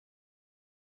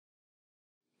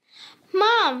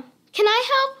Mom, can I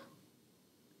help?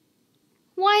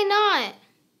 Why not?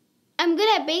 I'm good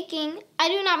at baking. I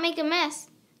do not make a mess.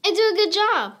 I do a good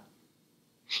job.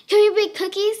 Can we bake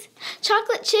cookies?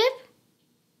 Chocolate chip?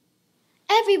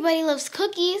 Everybody loves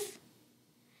cookies.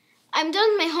 I'm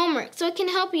done with my homework, so I can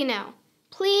help you now.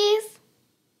 Please?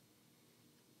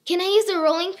 Can I use the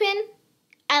rolling pin?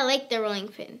 I like the rolling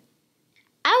pin.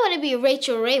 I want to be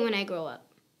Rachel Ray when I grow up.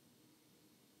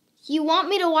 You want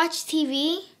me to watch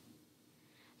TV?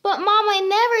 But Mom, I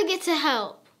never get to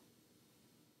help.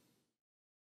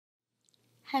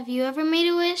 Have you ever made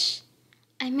a wish?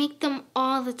 I make them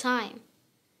all the time.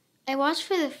 I watch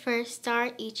for the first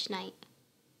star each night.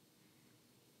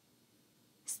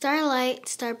 Starlight,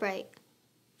 star bright.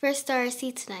 First star I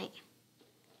see tonight.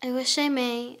 I wish I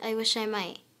may, I wish I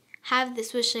might. Have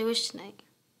this wish I wish tonight.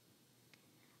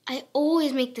 I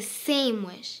always make the same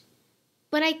wish,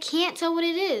 but I can't tell what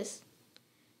it is,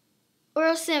 or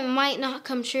else it might not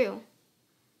come true.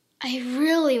 I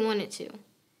really want it to.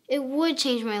 It would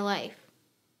change my life.